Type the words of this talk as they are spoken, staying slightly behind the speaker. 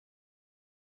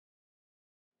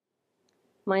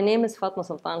My name is Fatima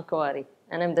Al-Kuwari,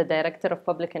 and I'm the Director of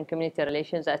Public and Community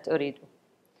Relations at Ooredoo.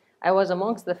 I was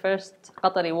amongst the first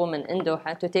Qatari women in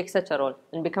Doha to take such a role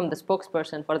and become the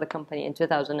spokesperson for the company in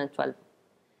 2012.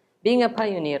 Being a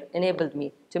pioneer enabled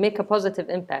me to make a positive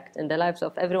impact in the lives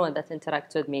of everyone that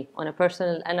interacts with me on a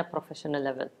personal and a professional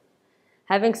level.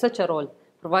 Having such a role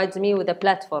provides me with a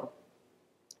platform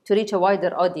to reach a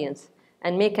wider audience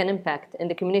and make an impact in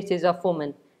the communities of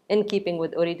women in keeping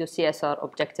with Ooredoo CSR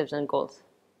objectives and goals.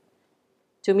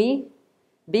 To me,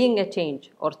 being a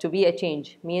change or to be a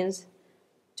change means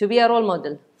to be a role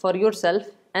model for yourself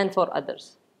and for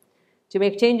others. To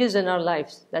make changes in our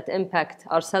lives that impact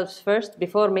ourselves first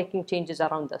before making changes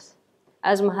around us.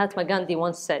 As Mahatma Gandhi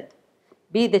once said,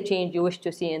 be the change you wish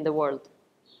to see in the world.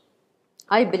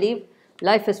 I believe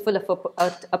life is full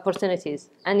of opportunities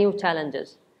and new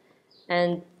challenges,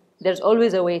 and there's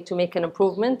always a way to make an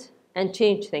improvement and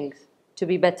change things to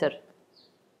be better.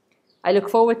 I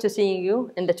look forward to seeing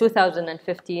you in the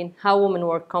 2015 How Women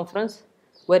Work Conference,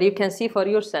 where you can see for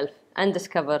yourself and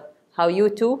discover how you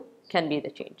too can be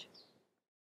the change.